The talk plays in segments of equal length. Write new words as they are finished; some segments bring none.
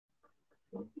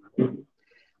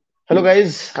Hello,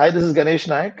 guys. Hi, this is Ganesh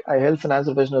Nayak. I help finance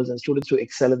professionals and students to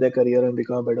excel in their career and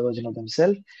become a better version of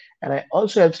themselves. And I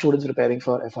also help students preparing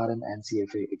for FRM and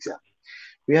CFA exam.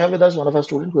 We have with us one of our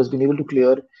students who has been able to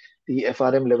clear the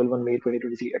FRM Level 1 May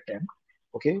 2023 attempt.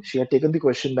 Okay, she had taken the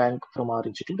question bank from our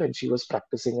institute and she was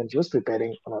practicing and she was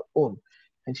preparing on her own.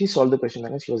 And she solved the question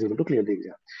bank and she was able to clear the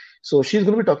exam. So she's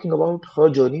going to be talking about her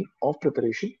journey of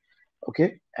preparation,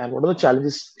 okay, and what are the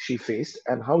challenges she faced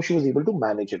and how she was able to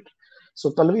manage it.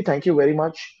 So, Pallavi, thank you very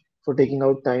much for taking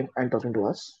out time and talking to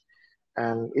us.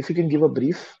 And if you can give a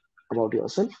brief about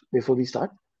yourself before we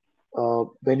start,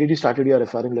 when did you started your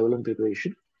FRM level in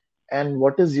preparation, and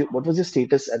what was your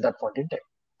status at that point in time?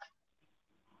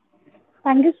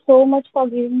 Thank you so much for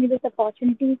giving me this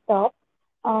opportunity, sir.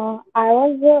 I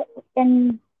was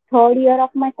in third year of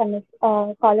my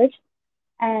college,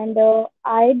 and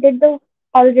I did the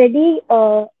already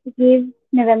gave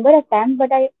November attempt,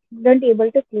 but I weren't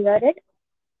able to clear it.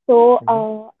 So Mhm.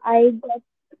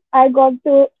 I got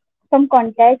to some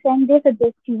contacts, and they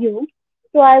suggest you.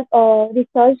 So I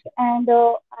researched, and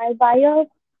I buy a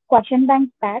question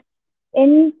bank pack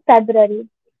in February.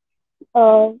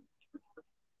 Uh,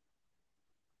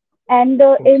 And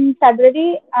Okay, in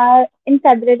February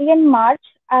and March,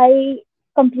 I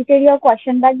completed your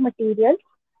question bank material.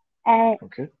 And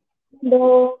okay.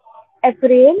 the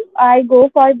April, I go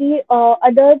for the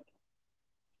other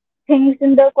things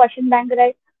in the question bank,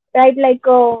 right? Right, like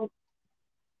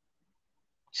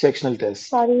Sectional test.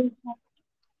 sorry,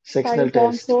 Sectional sorry,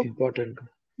 sir. test, So important.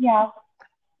 yeah.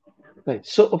 Right.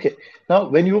 So, okay. Now,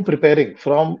 when you were preparing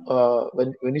from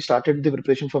when you started the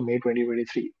preparation for May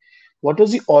 2023, what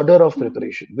was the order of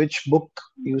preparation? Which book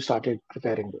you started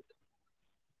preparing with?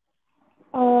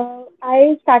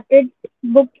 I started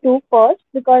book two first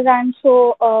because I'm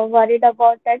so worried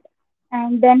about it,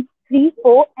 and then three,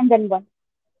 four, and then one.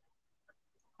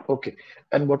 Okay.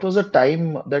 And what was the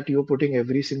time that you were putting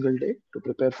every single day to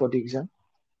prepare for the exam?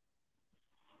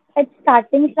 It's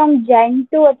starting from Jan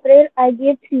to April. I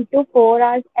give 3 to 4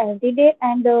 hours every day,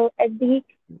 and at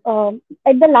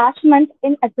the last month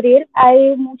in April,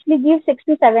 I mostly give 6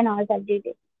 to 7 hours every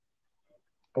day.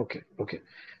 Okay, okay.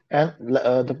 And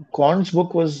the Quant's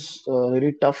book was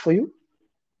really tough for you?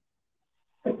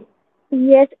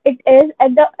 Yes, it is.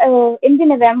 At the in the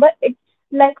November, it's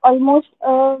like almost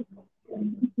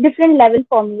different level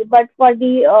for me. But for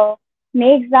the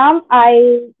May exam,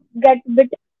 I get a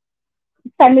bit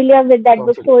familiar with that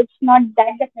book, Confident. so it's not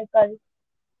that difficult.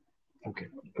 Okay,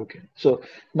 okay. So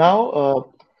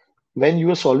now, when you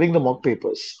were solving the mock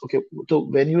papers, okay, so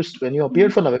when you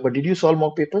appeared Mhm. for November, did you solve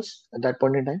mock papers at that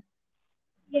point in time?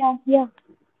 Yeah, yeah.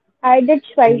 I did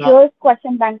And now, treasures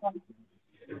question bank on.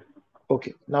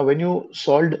 okay, now when you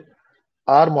solved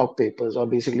our mock papers, or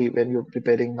basically when you're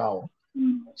preparing now,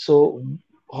 so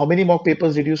how many mock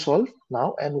papers did you solve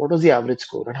now, and what was the average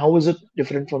score, and how is it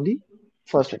different from the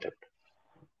first attempt?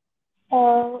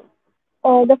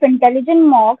 Uh, the Fintelligent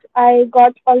mocks, I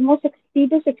got almost 60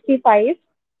 to 65.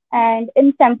 And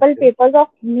in sample Okay. papers of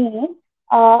me,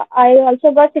 I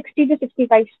also got 60 to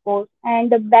 65 scores.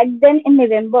 And back then in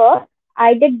November,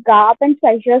 I did GAP and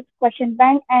Treasures question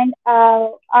bank, and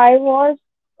I was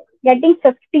getting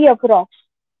 50 across.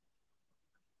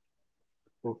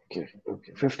 Okay,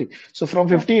 okay, 50. So from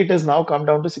Yeah, 50, it has now come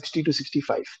down to 60 to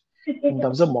 65 50 in to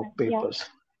terms of mock 65. Yeah. papers.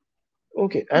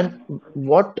 Okay, and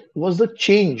what was the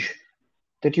change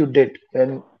that you did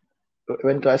when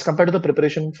as compared to the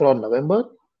preparation for November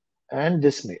and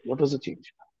this May? What was the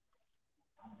change?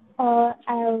 Uh,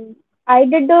 I, I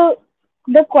did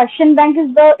the question bank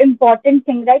is the important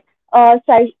thing, right?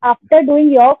 So after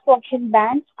doing your question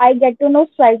bank, I get to know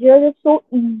Treasures is so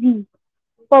easy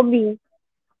for me,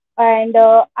 and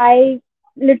I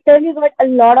literally got a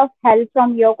lot of help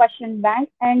from your question bank,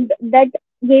 and that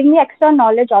gave me extra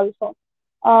knowledge also.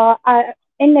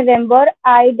 In November,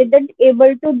 I didn't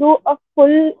able to do a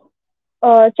full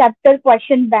chapter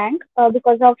question bank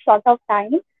because of short of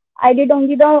time. I did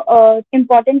only the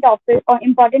important topic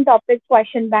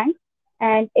question bank,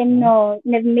 and in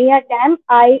Mhm. May exam,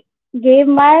 I gave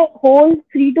my whole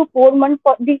 3 to 4 months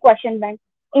for the question bank.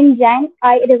 In Jan,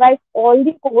 I revised all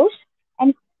the course,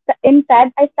 and in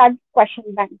Feb, I start question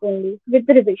bank only with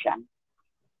the revision.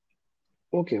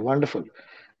 Okay, wonderful.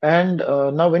 And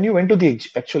now, when you went to the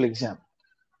actual exam,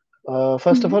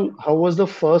 first of Mhm. all, how was the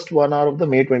first 1 hour of the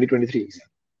May 2023 exam?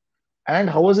 And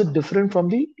how was it different from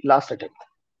the last attempt?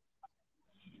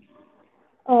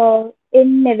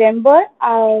 In November,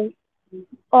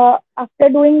 after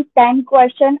doing 10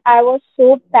 question, I was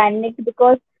so panicked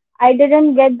because I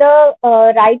didn't get the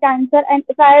right answer. And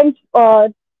if I am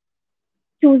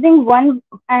choosing one,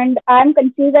 and I'm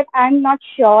confused that I'm not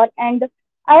sure. And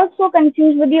I was so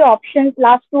confused with the options,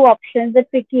 last two options, the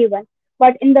tricky one.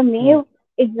 But in the May Hmm.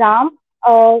 exam,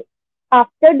 uh,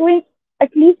 after doing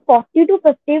at least 40 to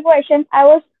 50 questions, I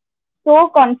was so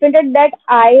confident that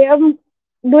I am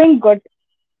doing good.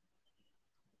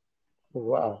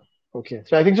 Wow. Okay.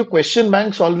 So I think so question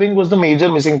bank solving was the major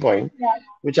missing point, Yeah.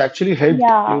 which actually helped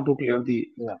Yeah. you to clear the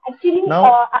exam. Actually,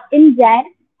 Now, in Jan,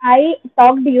 I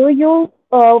talked to you. You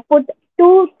put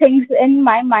two things in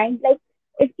my mind, like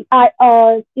if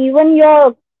even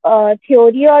your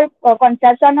theory or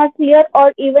concepts are not clear,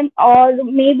 or even or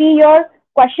maybe your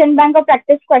question bank or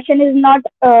practice question is not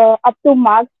up to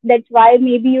marks. That's why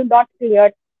maybe you not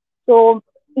cleared. So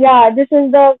yeah, this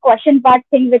is the question part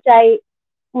thing which I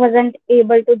wasn't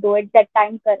able to do it that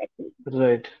time correctly.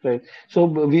 right, right. So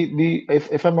we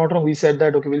if I'm not wrong, we said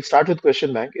that okay, we'll start with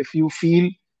question bank. If you feel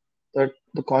that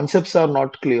the concepts are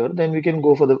not clear, then we can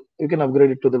go for the you can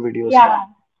upgrade it to the video style.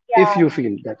 Yeah, If yeah, you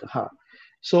feel that, huh.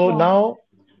 So yeah. now,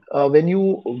 when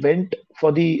you went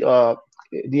for the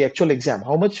actual exam,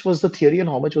 how much was the theory and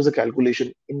how much was the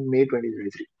calculation in May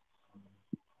 2023?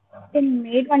 In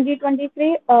May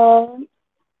 2023,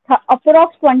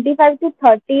 approx 25 to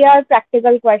 30 are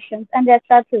practical questions and rest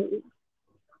are theory.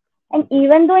 And Okay.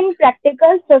 even though in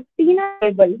practical, 15 are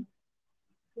doable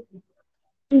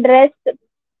and rest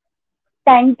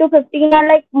 10 to 15 are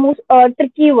like most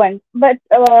tricky ones. But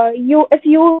you, if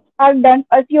you are done,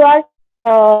 if you are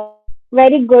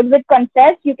very good with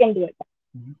concepts, you can do it.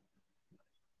 Mhm.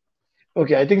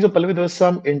 Okay, I think so, Pallavi, there was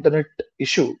some internet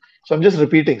issue. So I'm just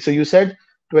repeating. So you said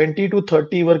 20 to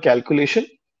 30 were calculation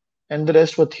and the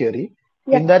rest were theory.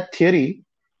 Yes. In that theory,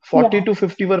 Yeah. 40 to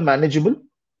 50 were manageable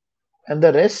and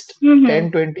the rest Mm-hmm.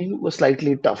 10, 20 was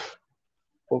slightly tough.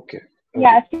 Okay, okay.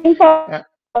 Yeah. Same for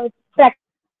Uh,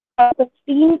 practical.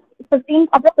 15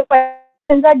 approx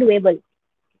questions are doable.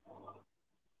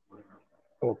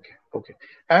 okay, okay.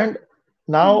 And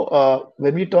now,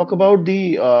 when we talk about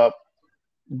the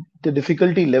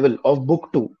difficulty level of book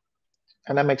two,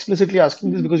 and I'm explicitly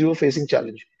asking this because you were facing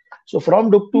challenge. So from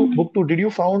book two, did you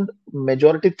found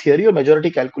majority theory or majority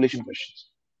calculation questions?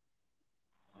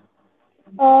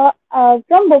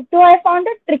 From book two, I found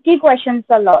it tricky questions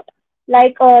a lot.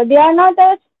 Like they are not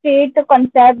a straight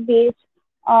concept based.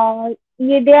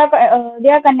 They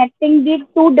are connecting the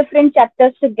two different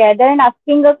chapters together and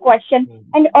asking a question, Mhm.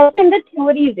 and also in the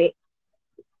theory way.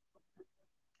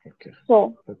 Okay,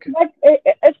 So, okay.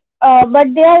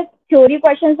 but they are theory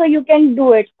questions, so you can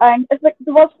do it. And if it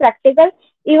was practical,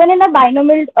 even in the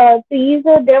binomial trees,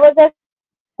 there was a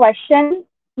question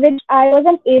which I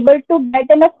wasn't able to get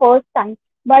in the first time.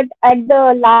 But at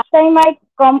the last time I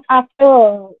come after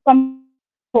completing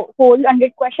the whole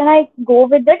 100 question, I go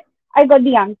with it. I got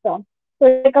the answer. So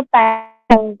it's like a panic.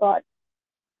 Oh God.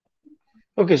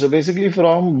 Okay, so basically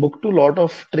from book two, lot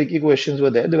of tricky questions were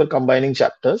there. They were combining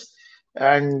chapters.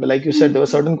 And like you said, there were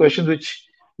certain questions which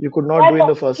you could not do in But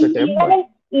the first attempt, even but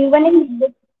in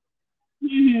book,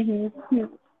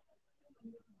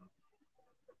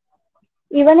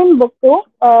 even in book two,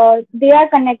 they are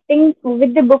connecting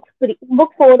with the book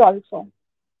four also.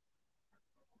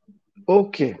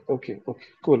 okay, okay, okay,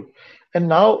 cool. And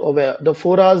now the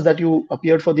 4 hours that you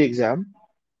appeared for the exam,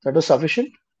 that was sufficient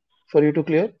for you to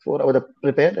clear, for or the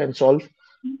prepare and solve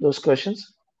those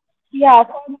questions. Yeah,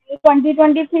 for May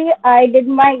 2023, I did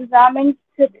my exam in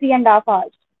 3.5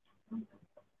 hours.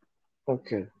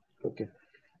 Okay, okay.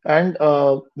 And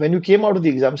when you came out of the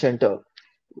exam center,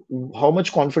 how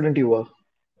much confident you were?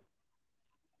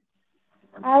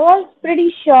 I was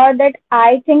pretty sure that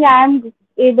I think I am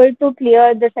able to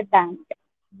clear this attempt.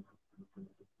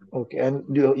 Okay, and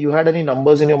you had any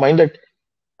numbers in your mind that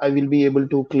I will be able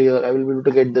to clear, I will be able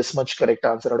to get this much correct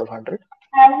answer out of 100?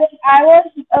 I was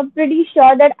pretty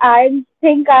sure that I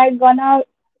think I'm gonna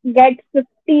get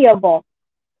 50 above.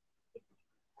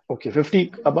 Okay,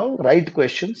 50 above right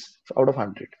questions out of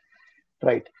 100.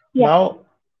 Right. Yeah. Now,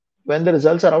 when the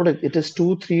results are out, it is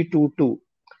 2,322.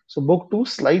 So book two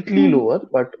slightly Mhm. lower,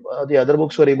 but the other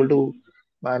books were able to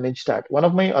manage that. One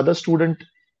of my other student,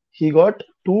 he got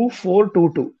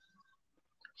 2,422.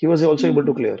 He was also able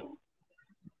to Mhm. clear.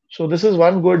 So this is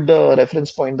one good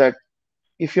reference point that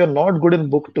if you're not good in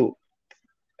book two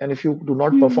and if you do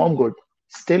not perform Mhm. good,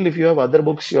 still if you have other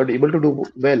books you're able to do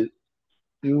well,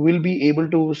 you will be able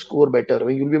to score better.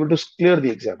 You'll be able to clear the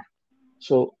exam.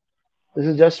 So this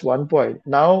is just one point.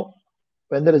 Now,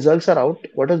 when the results are out,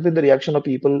 what has been the reaction of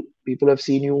people? People have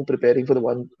seen you preparing for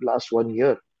the last 1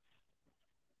 year.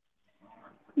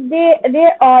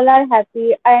 They all are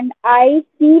happy, and I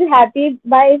feel happy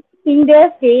by seeing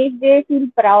their face. They feel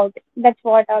proud. That's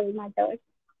what all matters.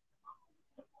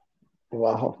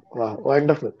 Wow, wow,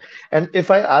 wonderful. And if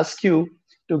I ask you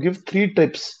to give three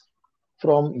tips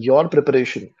from your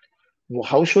preparation,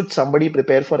 how should somebody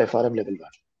prepare for FRM level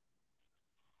one?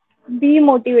 Be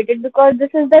motivated, because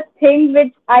this is the thing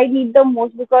which I need the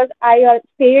most, because I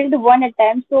failed one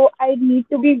attempt, so I need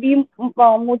to be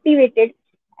motivated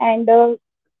and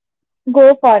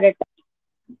go for it.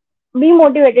 Be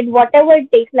motivated, whatever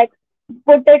it takes. Like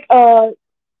put it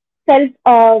self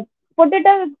put it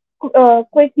a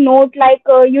quick note, like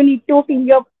you need to feel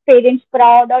your parents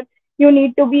proud, or you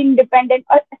need to be independent,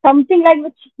 or something like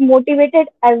which motivated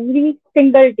every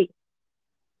single day.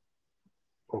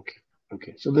 Okay,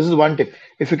 okay. So this is one tip.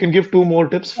 If you can give two more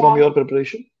tips from Yeah. your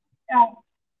preparation.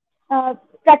 Yeah.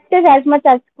 Practice as much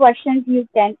as questions you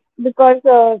can, because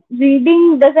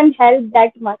reading doesn't help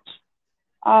that much.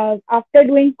 After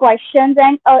doing questions,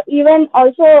 and even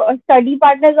also study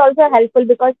partners also helpful,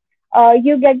 because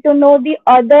you get to know the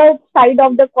other side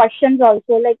of the questions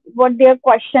also, like what their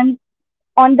questions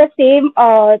on the same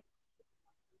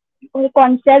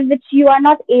concept which you are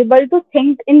not able to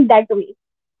think in that way.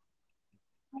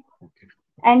 Okay, okay,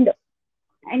 And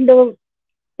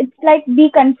it's like be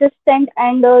consistent,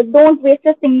 and don't waste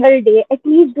a single day. At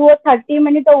least do a 30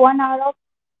 minute or 1 hour of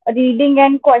reading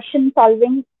and question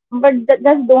solving, but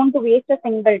just don't waste a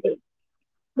single day,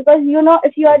 because you know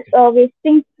if you are okay.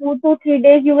 wasting 2 to 3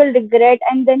 days, you will regret,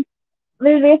 and then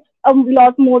will waste a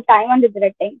lot more time on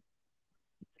regretting.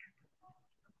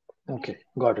 Okay,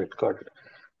 got it, got it.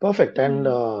 Perfect. And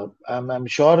Hmm. I'm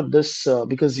sure this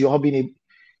because you have been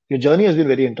your journey has been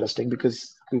very interesting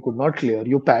because you could not clear.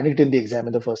 You panicked in the exam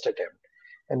in the first attempt,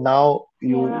 and now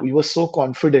Yeah. you were so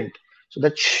confident. So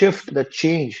that shift, that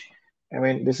change, I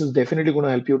mean, this is definitely going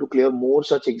to help you to clear more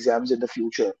such exams in the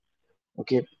future.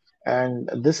 Okay, and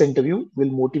this interview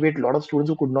will motivate a lot of students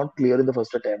who could not clear in the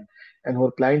first attempt and who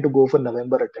are planning to go for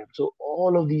November attempt. So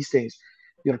all of these things,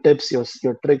 your tips,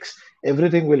 your tricks,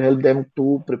 everything will help them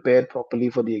to prepare properly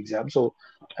for the exam. So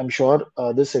I'm sure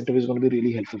this interview is going to be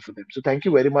really helpful for them. So thank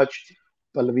you very much,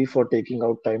 Pallavi, for taking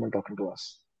out time and talking to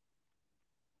us.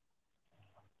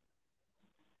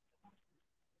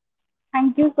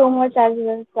 Thank you so much as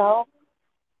well, sir.